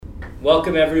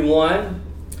Welcome, everyone.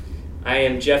 I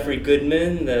am Jeffrey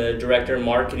Goodman, the Director of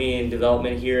Marketing and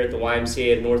Development here at the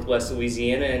YMCA of Northwest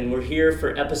Louisiana, and we're here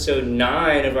for episode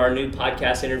 9 of our new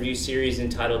podcast interview series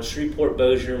entitled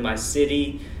Shreveport-Bossier, My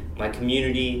City, My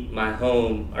Community, My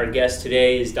Home. Our guest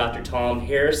today is Dr. Tom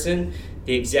Harrison,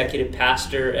 the Executive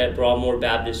Pastor at Broadmoor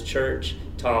Baptist Church.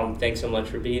 Tom, thanks so much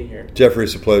for being here. Jeffrey,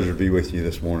 it's a pleasure to be with you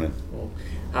this morning.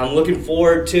 I'm looking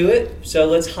forward to it, so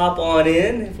let's hop on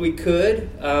in if we could.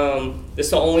 This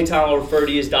is the only time I'll refer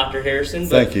to you as Dr. Harrison.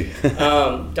 Thank you.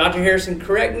 Dr. Harrison,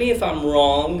 correct me if I'm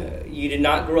wrong. You did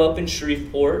not grow up in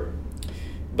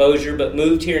Shreveport-Bossier, but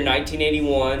moved here in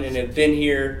 1981 and have been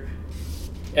here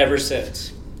ever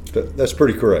since. That's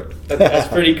pretty correct. That's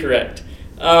pretty correct.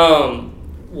 My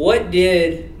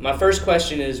first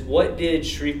question is, what did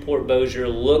Shreveport-Bossier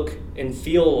look and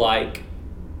feel like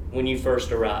when you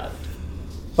first arrived?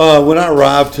 When I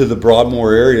arrived to the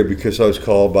Broadmoor area, because I was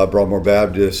called by Broadmoor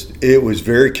Baptist, it was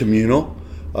very communal.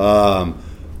 The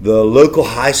local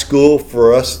high school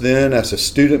for us then, as a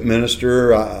student minister,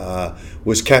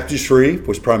 was Captain Shreve,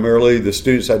 was primarily the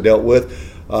students I dealt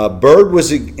with. Bird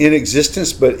was in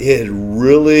existence, but it had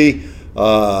really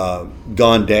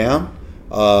gone down.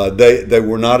 They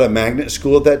were not a magnet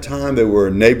school at that time. They were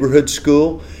a neighborhood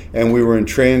school, and we were in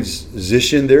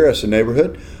transition there as a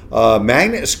neighborhood.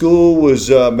 Magnet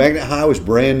High was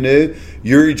brand new.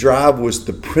 Uri Drive was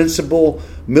the principal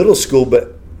middle school,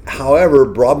 but however,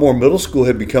 Broadmoor Middle School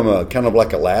had become a kind of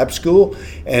like a lab school,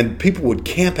 and people would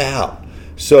camp out.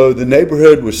 So the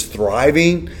neighborhood was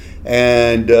thriving,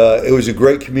 and it was a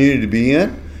great community to be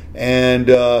in. And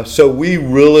so we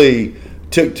really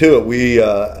took to it. We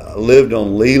lived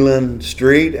on Leland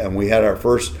Street, and we had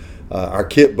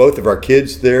both of our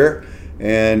kids there.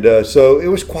 And so it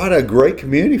was quite a great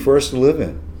community for us to live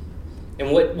in. And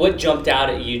what jumped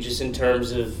out at you just in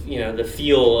terms of, the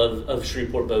feel of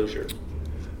Shreveport-Bossier?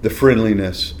 The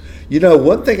friendliness.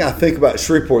 One thing I think about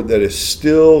Shreveport that is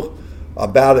still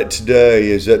about it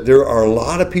today is that there are a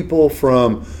lot of people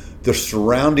from the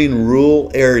surrounding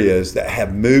rural areas that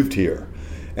have moved here.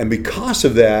 And because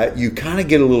of that, you kind of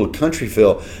get a little country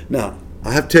feel. Now,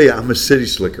 I have to tell you, I'm a city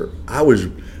slicker. I was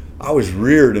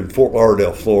reared in Fort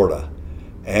Lauderdale, Florida.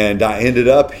 And I ended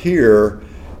up here,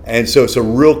 and so it's a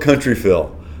real country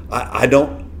feel. I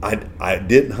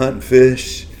didn't hunt and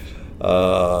fish,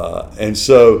 and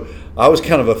so I was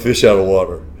kind of a fish out of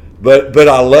water. But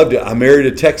I loved it. I married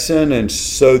a Texan, and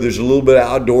so there's a little bit of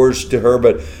outdoors to her.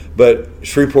 But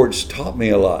Shreveport's taught me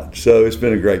a lot, so it's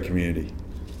been a great community.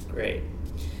 Great.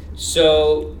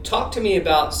 So talk to me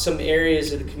about some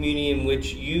areas of the community in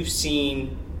which you've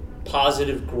seen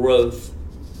positive growth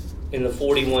in the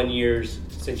 41 years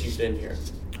since you've been here.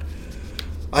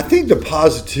 I think the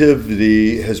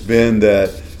positivity has been that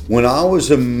when I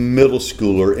was a middle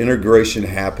schooler, integration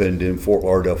happened in Fort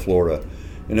Lauderdale, Florida,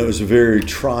 and it was a very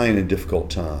trying and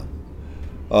difficult time.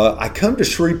 I come to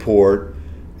Shreveport,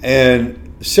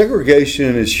 and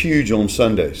segregation is huge on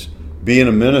Sundays. Being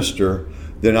a minister,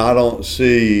 then I don't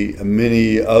see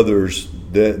many others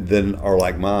that are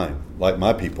like mine, like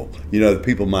my people. The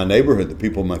people in my neighborhood, the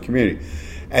people in my community.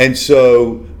 And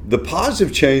so the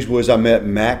positive change was I met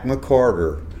Mac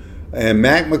McCarter, and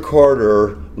Mac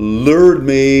McCarter lured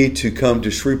me to come to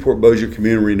Shreveport-Bossier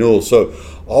Community Renewal. So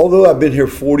although I've been here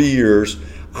 40 years,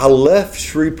 I left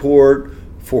Shreveport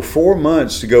for 4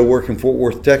 months to go work in Fort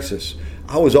Worth, Texas.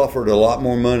 I was offered a lot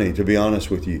more money, to be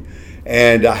honest with you.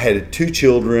 And I had 2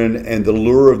 children, and the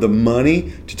lure of the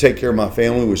money to take care of my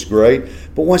family was great.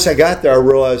 But once I got there, I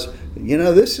realized,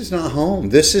 this is not home.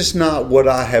 This is not what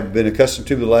I have been accustomed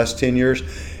to the last 10 years.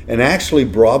 And actually,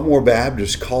 Broadmoor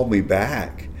Baptist called me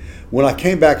back. When I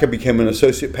came back, I became an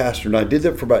associate pastor, and I did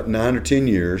that for about 9 or 10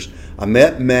 years. I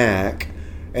met Mac,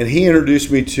 and he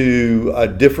introduced me to a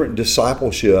different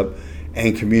discipleship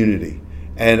and community.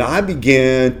 And I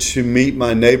began to meet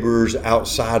my neighbors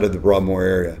outside of the Broadmoor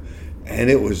area, and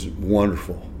it was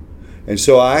wonderful. And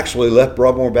so I actually left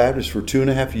Broadmoor Baptist for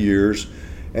 2.5 years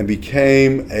and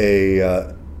became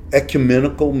a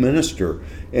ecumenical minister,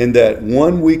 in that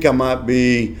one week I might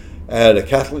be at a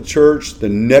Catholic church, the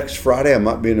next Friday I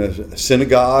might be in a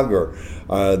synagogue, or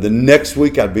the next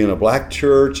week I'd be in a black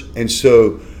church. And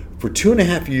so for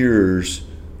 2.5 years,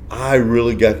 I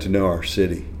really got to know our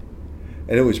city,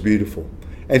 and it was beautiful.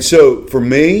 And so for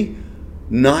me,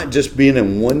 not just being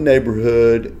in one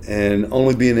neighborhood and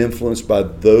only being influenced by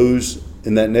those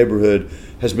in that neighborhood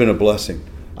has been a blessing.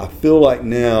 I feel like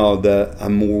now that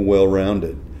I'm more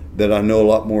well-rounded, that I know a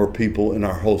lot more people in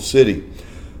our whole city.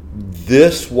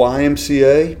 This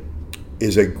YMCA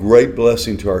is a great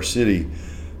blessing to our city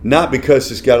Not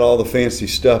because it's got all the fancy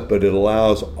stuff, but it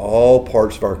allows all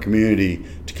parts of our community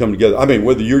to come together. I mean,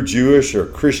 whether you're Jewish or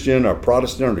Christian or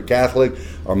Protestant or Catholic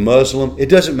or Muslim, it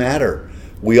doesn't matter.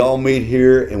 We all meet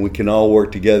here and we can all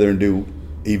work together and do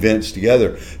events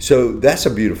together. So that's a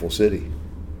beautiful city.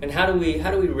 And how do we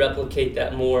replicate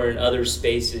that more in other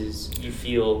spaces, you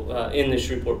feel, in the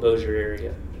Shreveport-Bossier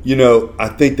area? You know, I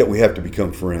think that we have to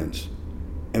become friends.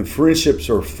 And friendships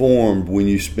are formed when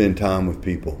you spend time with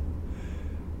people.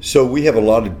 So we have a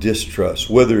lot of distrust,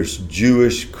 whether it's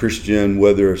Jewish, Christian,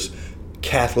 whether it's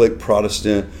Catholic,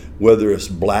 Protestant, whether it's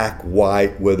black,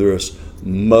 white, whether it's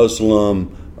Muslim,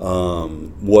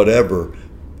 whatever.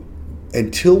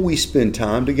 Until we spend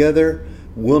time together,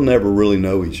 we'll never really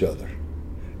know each other.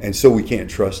 And so we can't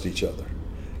trust each other.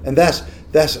 And that's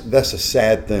a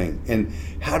sad thing. And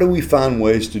how do we find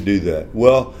ways to do that?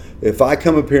 Well, if I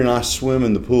come up here and I swim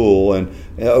in the pool, and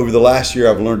over the last year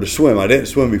I've learned to swim. I didn't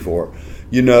swim before.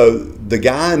 You know, the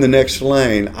guy in the next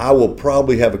lane, I will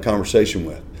probably have a conversation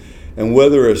with. And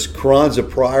whether it's Carranza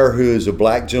Pryor, who is a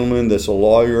black gentleman that's a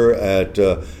lawyer at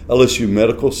LSU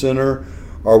Medical Center,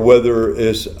 or whether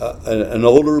it's an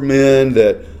older man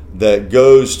that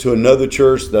goes to another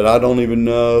church that I don't even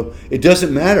know, it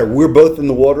doesn't matter. We're both in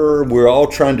the water. We're all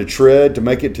trying to tread to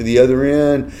make it to the other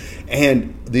end.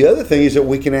 And the other thing is that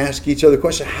we can ask each other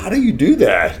questions. How do you do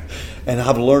that? And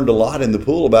I've learned a lot in the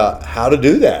pool about how to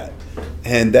do that.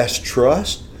 And that's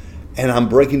trust. And I'm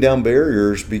breaking down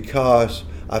barriers because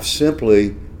I've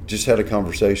simply just had a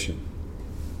conversation.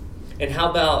 And how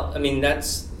about,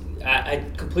 I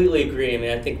completely agree. I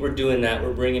mean, I think we're doing that.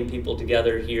 We're bringing people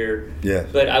together here. Yeah.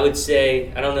 But I would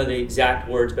say, I don't know the exact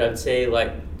words, but I would say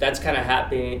like that's kind of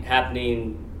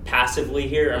happening passively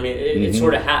here. I mean, it's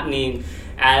sort of happening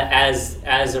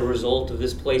as a result of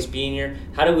this place being here.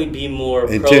 How do we be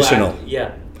more intentional?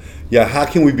 Yeah. Yeah, how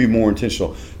can we be more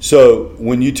intentional? So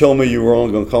when you told me you were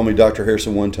only going to call me Dr.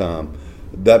 Harrison one time,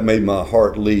 that made my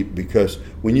heart leap, because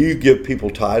when you give people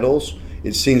titles,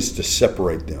 it seems to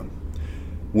separate them.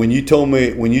 When you told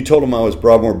them I was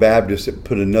Broadmoor Baptist, it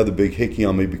put another big hickey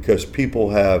on me, because people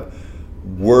have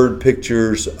word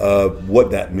pictures of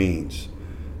what that means.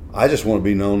 I just want to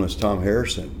be known as Tom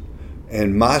Harrison.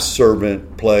 And my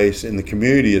servant place in the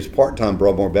community is part-time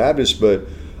Broadmoor Baptist, but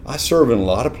I serve in a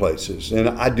lot of places, and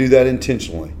I do that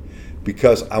intentionally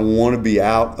because I want to be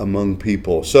out among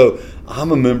people. So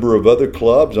I'm a member of other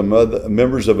clubs, I'm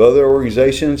members of other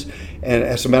organizations, and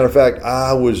as a matter of fact,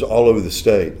 I was all over the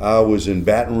state. I was in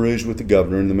Baton Rouge with the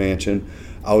governor in the mansion.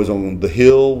 I was on the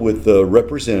Hill with the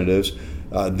representatives.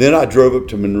 Then I drove up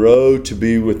to Monroe to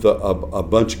be with a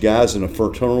bunch of guys in a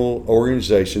fraternal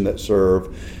organization that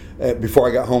serve before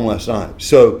I got home last night.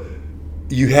 So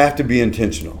you have to be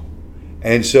intentional.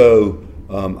 And so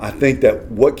I think that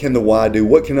what can the Y do?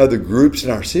 What can other groups in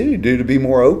our city do to be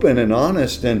more open and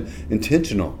honest and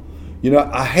intentional? You know,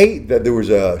 I hate that there was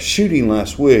a shooting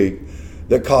last week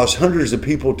that caused hundreds of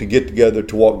people to get together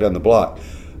to walk down the block.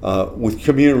 With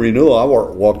Community Renewal, I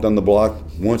walk down the block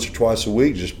once or twice a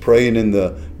week, just praying in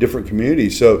the different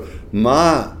communities. So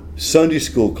my Sunday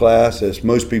school class, as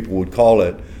most people would call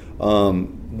it,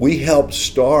 we helped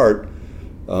start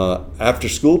after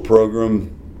school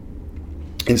program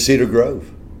in Cedar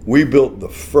Grove. We built the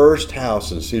first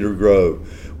house in Cedar Grove,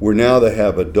 where now they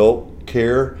have adult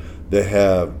care, they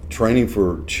have training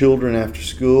for children after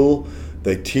school,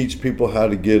 they teach people how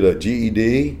to get a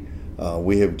GED,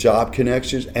 we have job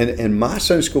connections, and my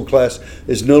Sunday school class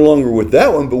is no longer with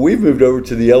that one, but we've moved over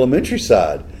to the elementary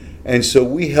side. And so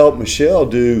we help Michelle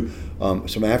do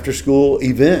some after school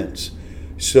events.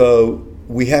 So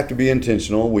we have to be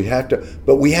intentional,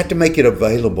 but we have to make it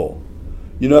available.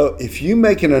 You know, if you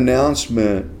make an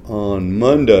announcement on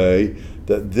Monday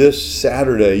that this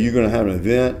Saturday you're going to have an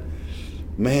event,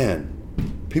 man,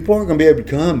 people aren't going to be able to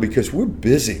come because we're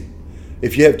busy.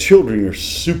 If you have children, you're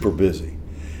super busy.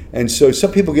 And so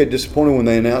some people get disappointed when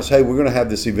they announce, hey, we're going to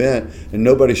have this event, and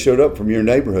nobody showed up from your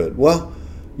neighborhood. Well,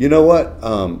 you know what?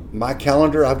 My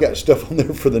calendar, I've got stuff on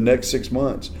there for the next 6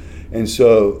 months. And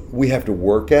so we have to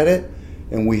work at it,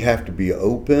 and we have to be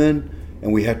open,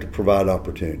 and we have to provide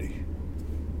opportunity.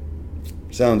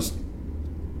 Sounds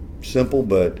simple,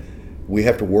 but we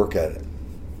have to work at it.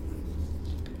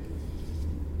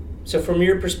 So from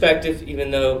your perspective,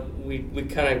 even though we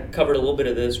kind of covered a little bit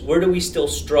of this, where do we still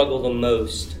struggle the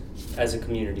most as a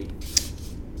community?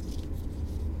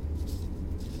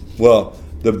 Well,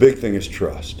 the big thing is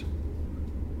trust.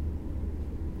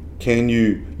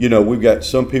 We've got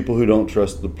some people who don't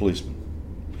trust the policeman.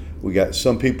 We got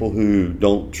some people who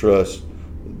don't trust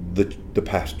the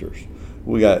pastors.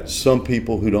 We got some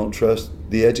people who don't trust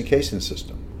the education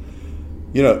system.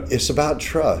 It's about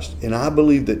trust. And I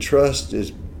believe that trust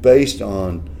is based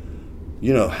on,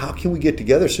 how can we get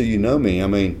together so you know me? I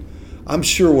mean, I'm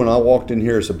sure when I walked in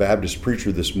here as a Baptist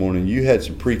preacher this morning, you had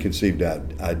some preconceived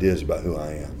ideas about who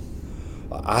I am.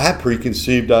 I had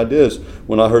preconceived ideas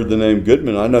when I heard the name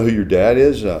Goodman. I know who your dad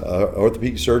is, an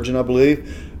orthopedic surgeon, I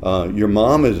believe. Your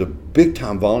mom is a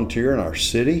big-time volunteer in our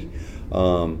city.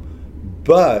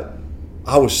 But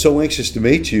I was so anxious to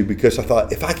meet you because I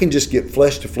thought, if I can just get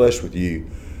flesh to flesh with you,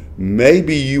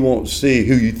 maybe you won't see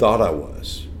who you thought I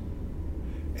was.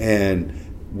 And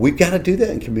we've got to do that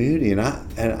in community. And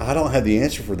I don't have the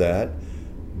answer for that.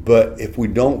 But if we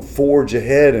don't forge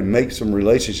ahead and make some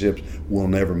relationships, we'll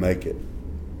never make it.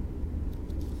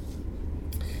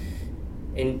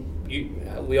 And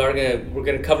we're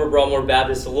gonna cover Broadmoor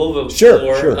Baptist a little bit more. Sure.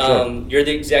 You're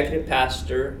the executive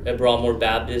pastor at Broadmoor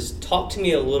Baptist. Talk to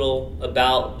me a little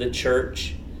about the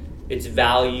church, its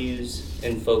values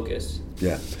and focus.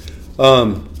 Yeah.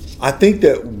 I think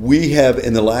that we have,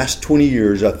 in the last 20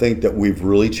 years, I think that we've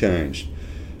really changed.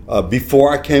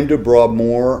 Before I came to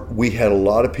Broadmoor, we had a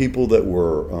lot of people that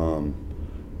were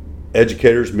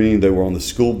educators, meaning they were on the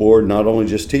school board, not only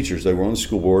just teachers, they were on the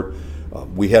school board.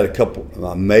 We had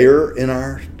a mayor in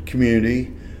our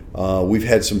community. We've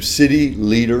had some city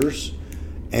leaders.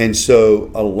 And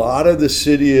so a lot of the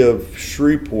city of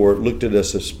Shreveport looked at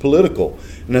us as political.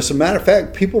 And as a matter of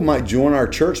fact, people might join our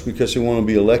church because they want to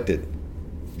be elected.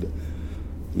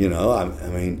 I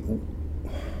mean,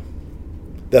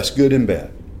 that's good and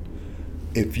bad.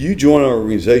 If you join our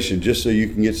organization just so you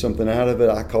can get something out of it,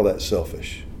 I call that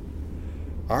selfish.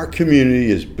 Our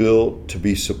community is built to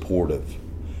be supportive.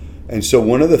 And so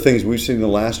one of the things we've seen in the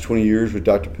last 20 years with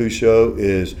Dr. Pucho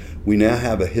is we now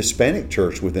have a Hispanic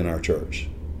church within our church.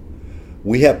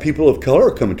 We have people of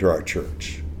color coming to our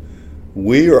church.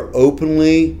 We are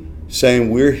openly saying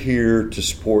we're here to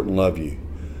support and love you.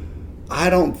 I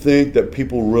don't think that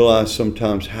people realize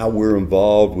sometimes how we're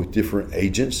involved with different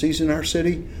agencies in our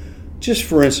city. Just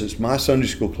for instance, my Sunday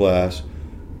school class,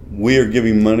 we are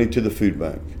giving money to the food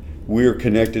bank. We are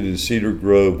connected in Cedar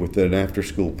Grove with an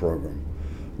after-school program.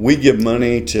 We give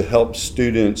money to help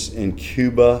students in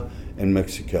Cuba and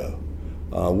Mexico.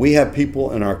 We have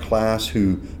people in our class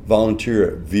who volunteer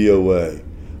at VOA.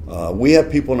 We have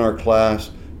people in our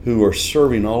class who are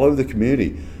serving all over the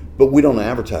community, but we don't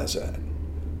advertise that.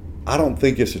 I don't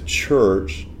think as a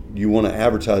church you want to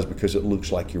advertise because it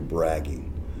looks like you're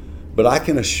bragging. But I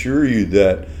can assure you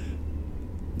that,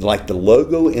 like the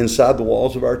logo inside the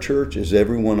walls of our church is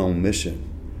everyone on mission.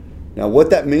 Now what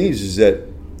that means is that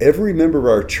every member of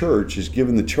our church is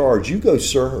given the charge, you go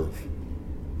serve.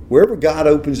 Wherever God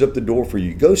opens up the door for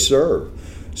you, go serve.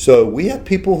 So we have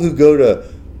people who go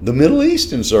to the Middle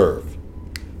East and serve.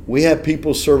 We have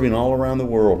people serving all around the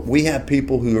world. We have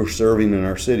people who are serving in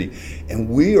our city. And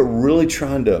we are really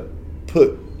trying to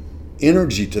put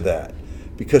energy to that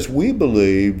because we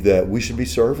believe that we should be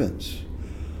servants.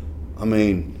 I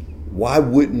mean, why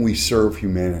wouldn't we serve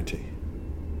humanity?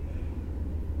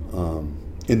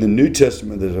 In the New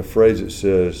Testament, there's a phrase that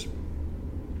says,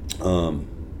 I'm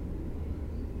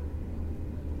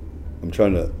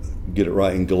trying to get it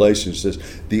right. In Galatians, it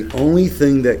says, the only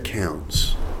thing that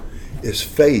counts is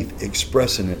faith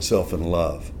expressing itself in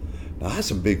love. Now,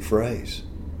 that's a big phrase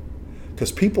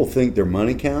because people think their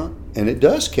money count, and it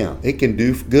does count. It can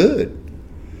do good.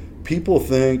 People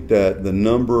think that the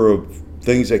number of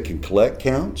things they can collect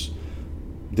counts.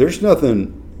 There's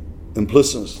nothing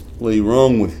implicitly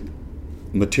wrong with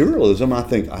materialism. I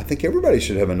think everybody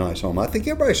should have a nice home. I think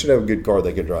everybody should have a good car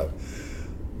they can drive.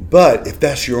 But if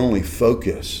that's your only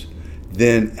focus,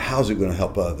 then how's it going to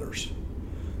help others?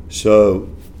 So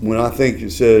when I think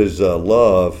it says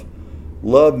love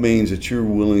means that you're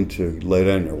willing to lay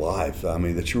down your life. I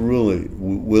mean, that you're really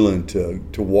willing to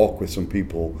walk with some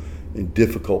people in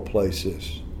difficult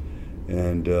places.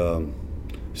 And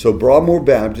so Broadmoor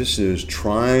Baptist is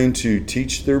trying to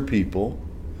teach their people,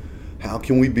 how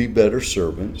can we be better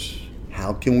servants?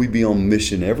 How can we be on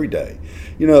mission every day?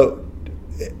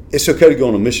 It's okay to go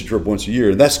on a mission trip once a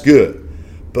year, and that's good.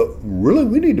 But really,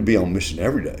 we need to be on mission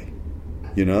every day.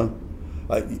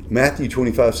 Matthew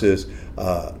 25 says,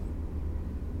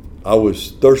 I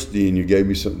was thirsty and you gave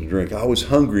me something to drink. I was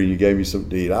hungry and you gave me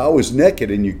something to eat. I was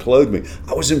naked and you clothed me.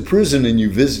 I was in prison and you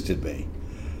visited me.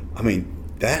 I mean,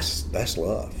 that's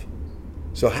love.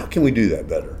 So how can we do that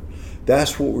better?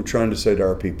 That's what we're trying to say to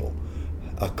our people.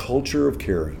 A culture of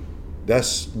caring.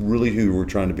 That's really who we're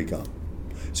trying to become.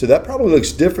 So that probably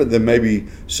looks different than maybe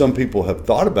some people have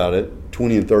thought about it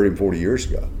 20 and 30 and 40 years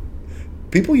ago.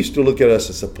 People used to look at us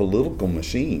as a political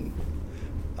machine.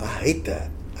 I hate that.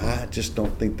 I just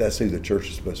don't think that's who the church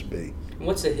is supposed to be.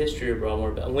 What's the history of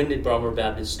Broadmoor? When did Broadmoor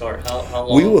Baptist start? How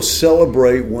long? We will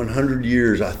celebrate 100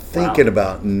 years, I think, Wow. at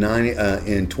about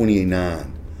in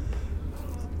 29.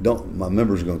 My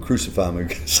members are going to crucify me.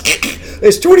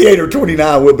 It's 28 or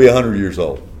 29. We'll be 100 years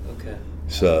old. Okay.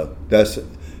 So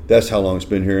that's how long it's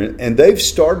been here. And they've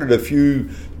started a few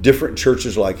different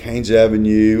churches like Haynes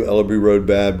Avenue, Ellerby Road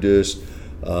Baptist,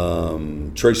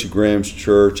 Tracy Graham's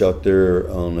church out there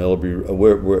on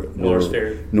Ellerby,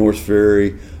 North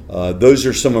Ferry. Those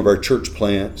are some of our church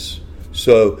plants.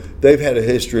 So they've had a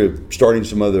history of starting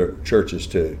some other churches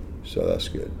too. So that's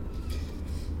good.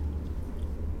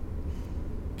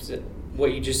 So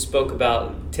what you just spoke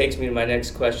about takes me to my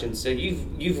next question. So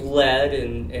you've led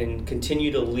and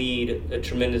continue to lead a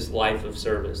tremendous life of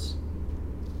service.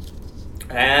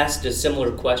 I asked a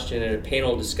similar question in a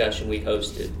panel discussion we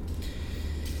hosted.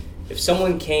 If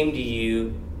someone came to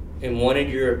you and wanted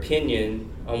your opinion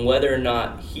on whether or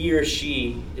not he or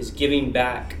she is giving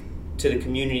back to the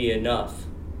community enough,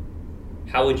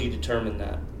 how would you determine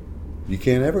that? You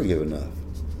can't ever give enough.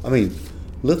 I mean,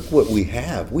 look what we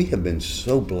have. We have been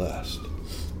so blessed.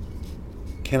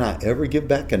 Can I ever give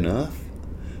back enough?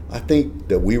 I think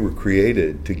that we were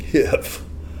created to give.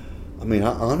 I mean,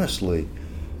 honestly,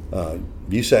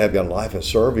 you say I've got a life of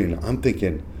serving. I'm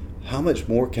thinking, how much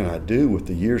more can I do with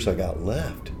the years I got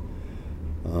left?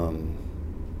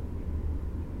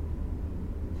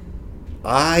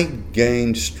 I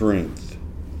gained strength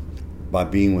by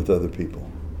being with other people.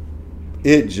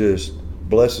 It just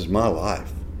blesses my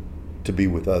life to be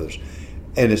with others,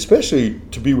 and especially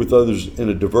to be with others in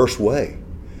a diverse way.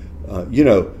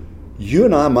 You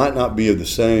and I might not be of the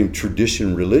same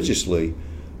tradition religiously,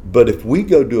 but if we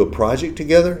go do a project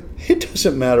together, it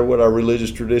doesn't matter what our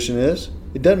religious tradition is.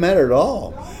 It doesn't matter at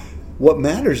all. What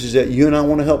matters is that you and I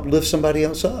want to help lift somebody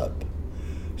else up.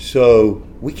 So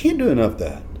we can't do enough of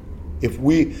that. If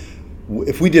we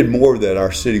did more of that,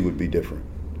 our city would be different.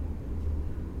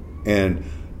 And,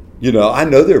 I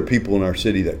know there are people in our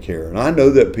city that care, and I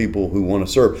know that people who want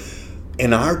to serve.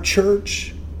 In our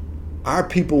church, our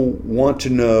people want to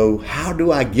know, how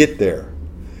do I get there?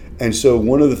 And so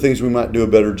one of the things we might do a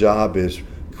better job is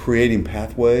creating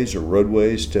pathways or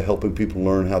roadways to helping people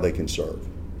learn how they can serve.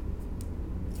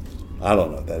 I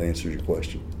don't know if that answers your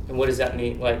question. And what does that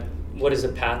mean? Like, what is a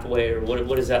pathway, or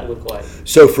what does that look like?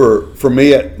 So for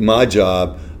me at my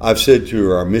job, I've said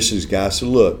to our missions guy, I said,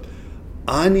 look,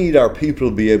 I need our people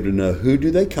to be able to know who do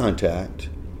they contact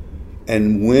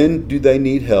and when do they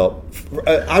need help.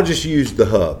 I'll just use the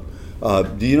hub.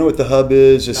 Do you know what the hub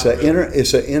is? It's an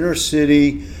inner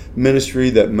city ministry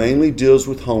that mainly deals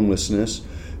with homelessness.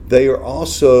 They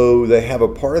have a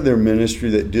part of their ministry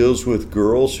that deals with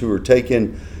girls who are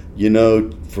taken,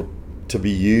 to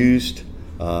be used.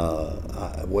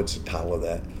 What's the title of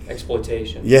that?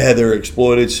 Exploitation. Yeah, they're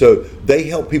exploited. So they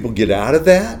help people get out of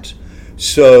that.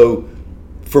 So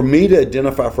for me to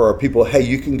identify for our people, hey,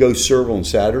 you can go serve on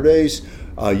Saturdays.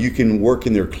 You can work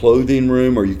in their clothing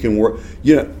room, or you can work,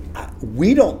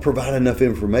 we don't provide enough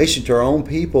information to our own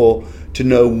people to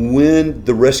know when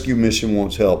the rescue mission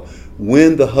wants help,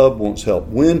 when the hub wants help,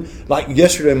 like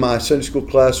yesterday my Sunday school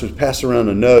class was passing around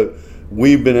a note.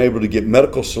 We've been able to get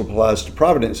medical supplies to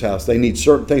Providence House. They need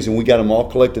certain things, and we got them all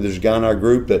collected. There's a guy in our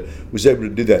group that was able to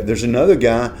do that. There's another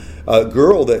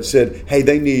girl that said, hey,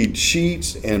 they need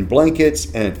sheets and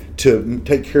blankets and to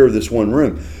take care of this one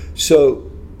room. So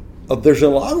there's a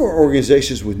lot of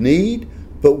organizations with need,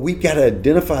 but we've got to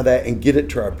identify that and get it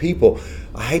to our people.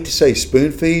 I hate to say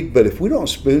spoon feed, but if we don't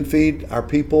spoon feed our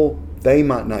people, they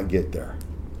might not get there.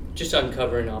 Just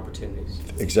uncovering opportunities.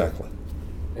 Exactly.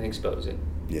 And exposing.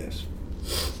 Yes.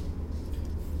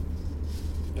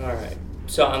 All right.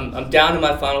 So I'm down to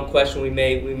my final question. We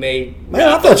may. Man,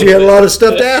 I thought you had a lot of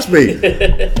stuff to ask me.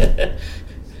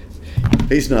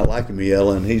 He's not liking me,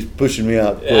 Ellen. He's pushing me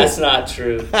out. That's not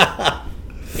true.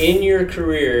 In your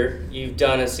career, you've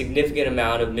done a significant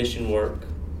amount of mission work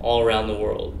all around the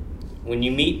world. When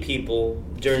you meet people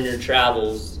during your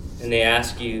travels and they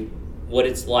ask you what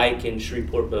it's like in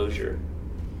Shreveport-Bossier,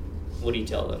 what do you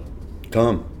tell them?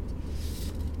 Come.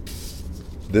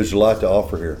 There's a lot to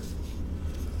offer here.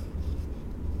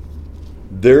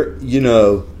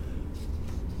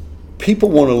 People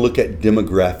want to look at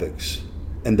demographics,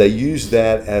 and they use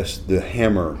that as the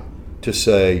hammer to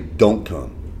say, don't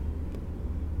come.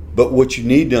 But what you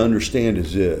need to understand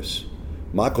is this.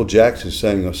 Michael Jackson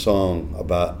sang a song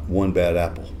about one bad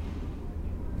apple.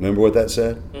 Remember what that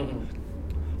said? Mm-mm.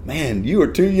 Man, you are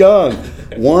too young.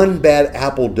 One bad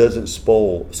apple doesn't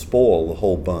spoil the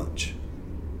whole bunch.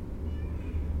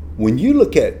 when you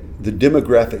look at the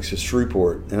demographics of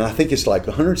Shreveport, and I think it's like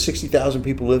 160,000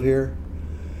 people live here,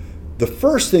 the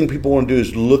first thing people want to do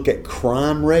is look at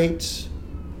crime rates.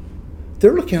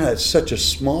 They're looking at such a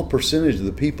small percentage of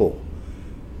the people.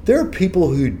 There are people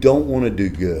who don't want to do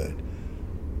good.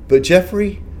 But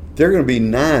Jeffrey, there are going to be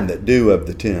 9 that do of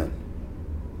the 10.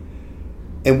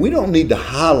 And we don't need to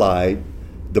highlight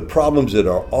the problems that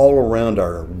are all around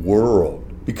our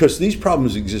world, because these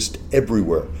problems exist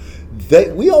everywhere.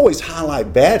 We always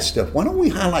highlight bad stuff. Why don't we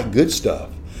highlight good stuff?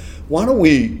 Why don't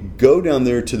we go down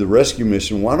there to the rescue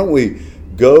mission? Why don't we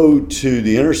go to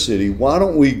the inner city? Why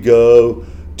don't we go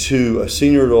to a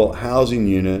senior adult housing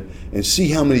unit and see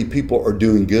how many people are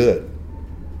doing good?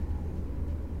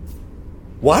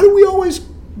 Why do we always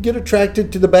get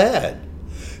attracted to the bad?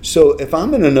 So if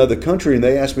I'm in another country and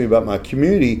they ask me about my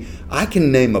community, I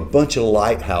can name a bunch of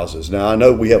lighthouses. Now, I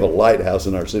know we have a lighthouse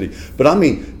in our city, but I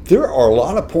mean, there are a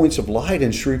lot of points of light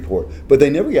in Shreveport, but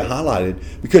they never get highlighted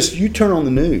because you turn on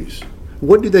the news.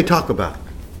 What do they talk about?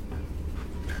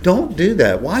 Don't do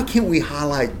that. Why can't we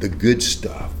highlight the good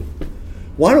stuff?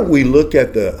 Why don't we look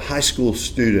at the high school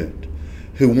student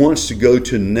who wants to go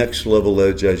to the next level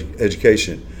of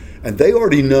education, and they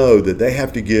already know that they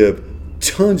have to give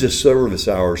tons of service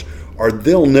hours or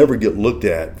they'll never get looked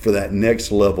at for that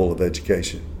next level of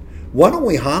education? Why don't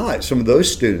we highlight some of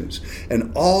those students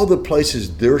and all the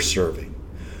places they're serving?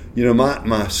 You know,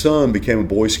 my son became a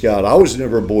Boy Scout. I was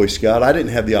never a Boy Scout. I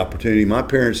didn't have the opportunity. My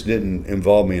parents didn't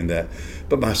involve me in that.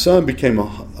 But my son became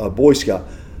a Boy Scout.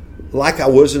 Like I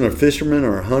wasn't a fisherman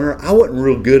or a hunter, I wasn't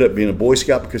real good at being a Boy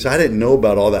Scout because I didn't know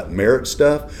about all that merit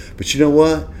stuff. But you know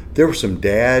what? There were some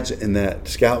dads in that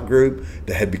scout group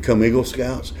that had become Eagle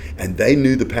Scouts, and they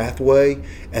knew the pathway,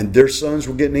 and their sons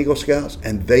were getting Eagle Scouts,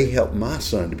 and they helped my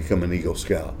son to become an Eagle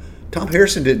Scout. Tom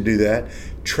Harrison didn't do that.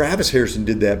 Travis Harrison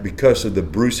did that because of the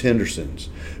Bruce Hendersons,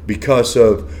 because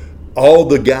of all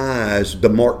the guys, the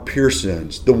Mark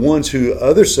Pearsons, the ones who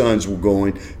other sons were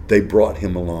going, they brought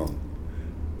him along.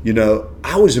 You know,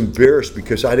 I was embarrassed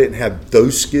because I didn't have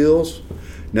those skills.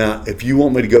 Now, if you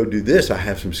want me to go do this, I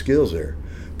have some skills there.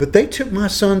 But they took my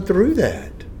son through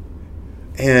that.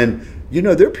 And, you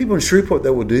know, there are people in Shreveport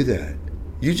that will do that.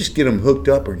 You just get them hooked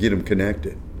up or get them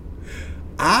connected.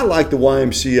 I like the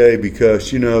YMCA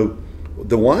because, you know,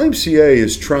 the YMCA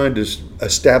is trying to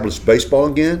establish baseball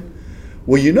again.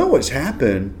 Well, you know what's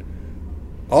happened?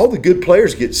 All the good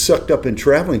players get sucked up in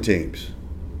traveling teams.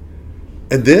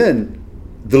 And then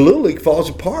the Little League falls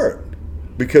apart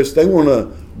because they want to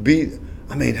be,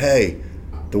 I mean, hey,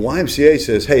 the YMCA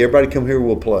says, hey, everybody come here,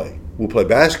 we'll play. We'll play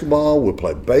basketball, we'll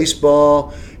play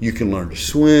baseball, you can learn to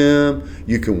swim,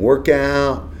 you can work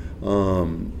out.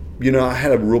 You know, I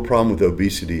had a real problem with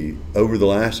obesity. Over the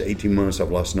last 18 months,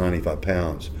 I've lost 95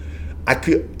 pounds.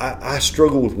 I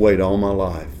struggled with weight all my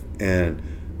life and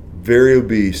very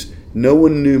obese. No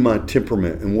one knew my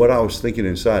temperament and what I was thinking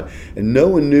inside. And no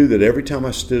one knew that every time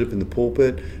I stood up in the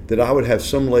pulpit that I would have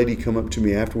some lady come up to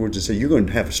me afterwards and say, you're going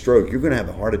to have a stroke, you're going to have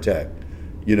a heart attack.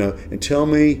 You know, and tell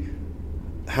me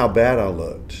how bad I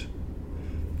looked.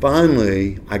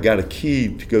 Finally, I got a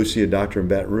key to go see a doctor in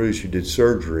Baton Rouge who did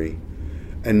surgery.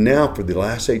 And now for the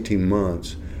last 18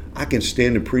 months, I can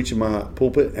stand and preach in my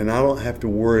pulpit and I don't have to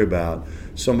worry about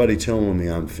somebody telling me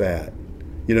I'm fat.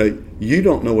 You know, you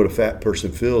don't know what a fat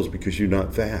person feels because you're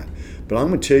not fat. But I'm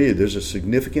going to tell you, there's a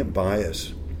significant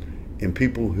bias in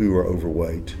people who are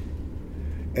overweight.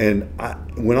 And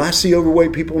when I see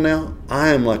overweight people now, I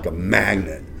am like a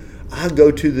magnet. I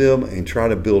go to them and try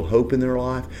to build hope in their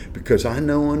life because I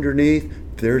know underneath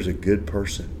there's a good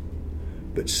person.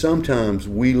 But sometimes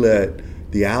we let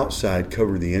the outside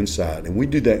cover the inside, and we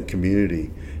do that in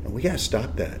community, and we got to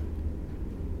stop that.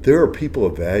 There are people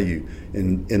of value.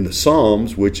 In the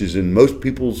Psalms, which is in most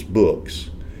people's books,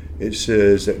 it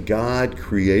says that God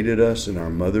created us in our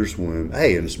mother's womb.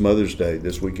 Hey, and it's Mother's Day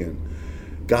this weekend.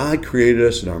 God created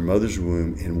us in our mother's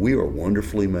womb, and we are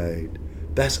wonderfully made.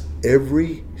 That's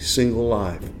every single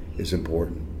life is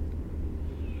important.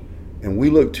 And we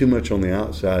look too much on the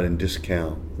outside and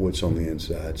discount what's on the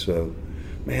inside. So,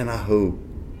 man, I hope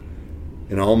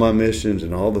in all my missions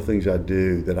and all the things I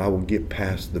do that I will get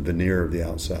past the veneer of the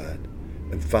outside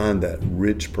and find that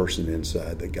rich person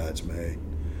inside that God's made.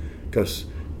 Because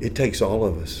it takes all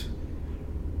of us.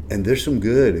 And there's some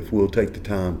good if we'll take the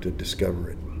time to discover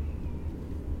it.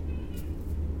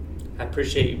 I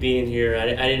appreciate you being here.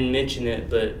 I didn't mention it,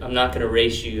 but I'm not going to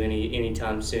race you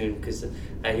anytime soon because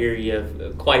I hear you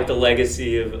have quite the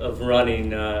legacy of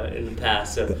running in the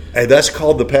past. So. Hey, that's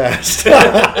called the past.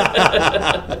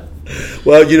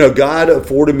 Well, you know, God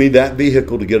afforded me that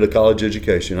vehicle to get a college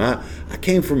education. I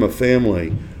came from a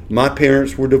family, My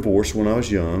parents were divorced when I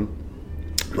was young.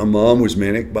 My mom was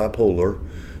manic bipolar.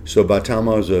 So by the time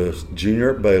I was a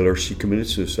junior at Baylor, she committed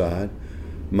suicide.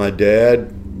 My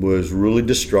dad was really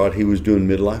distraught. He was doing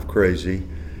midlife crazy.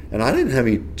 And I didn't have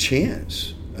any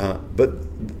chance. But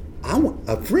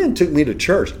a friend took me to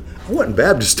church. I wasn't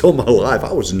Baptist all my life.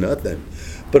 I was nothing.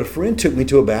 But a friend took me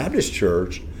to a Baptist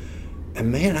church.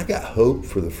 And man, I got hope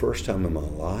for the first time in my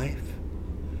life.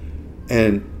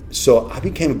 And so I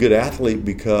became a good athlete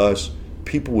because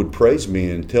people would praise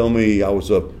me and tell me I was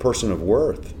a person of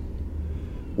worth.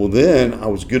 Well, then I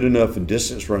was good enough in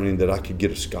distance running that I could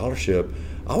get a scholarship.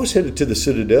 I was headed to the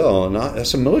Citadel, and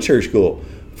that's a military school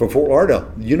from Fort Lauderdale.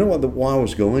 You know why I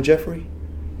was going, Jeffrey?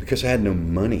 Because I had no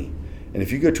money. And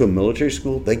if you go to a military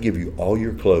school, they give you all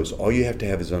your clothes. All you have to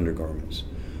have is undergarments.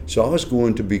 So I was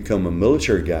going to become a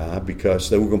military guy because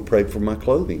they were going to pay for my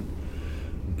clothing.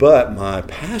 But my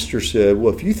pastor said,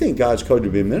 well, if you think God's called you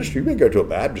to be a minister, you may go to a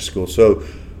Baptist school. So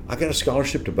I got a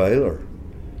scholarship to Baylor.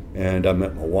 And I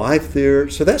met my wife there.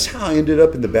 So that's how I ended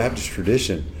up in the Baptist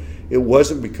tradition. It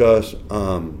wasn't because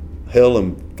hell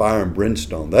and fire and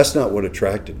brimstone. That's not what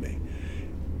attracted me.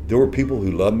 There were people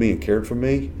who loved me and cared for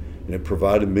me, and it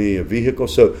provided me a vehicle.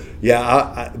 So,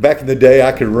 yeah, back in the day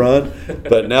I could run,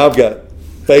 but now I've got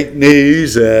fake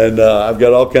knees, and I've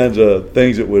got all kinds of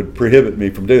things that would prohibit me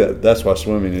from doing that. That's why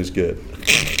swimming is good.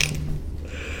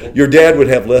 Your dad would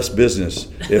have less business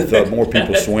if more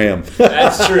people swam.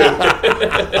 That's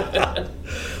true.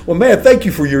 Well, man, thank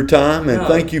you for your time, and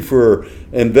thank you for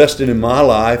investing in my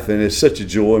life. And it's such a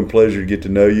joy and pleasure to get to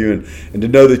know you and to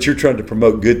know that you're trying to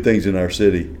promote good things in our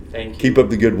city. Thank you. Keep up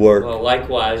the good work. Well,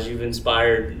 likewise, you've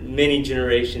inspired many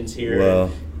generations here.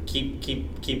 Well, keep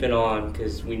it on,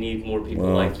 because we need more people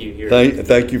like you here.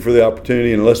 Thank you for the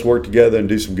opportunity, and let's work together and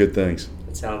do some good things.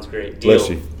 That sounds great. Deal. Bless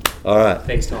you. All right.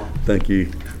 Thanks, Tom. Thank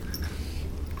you.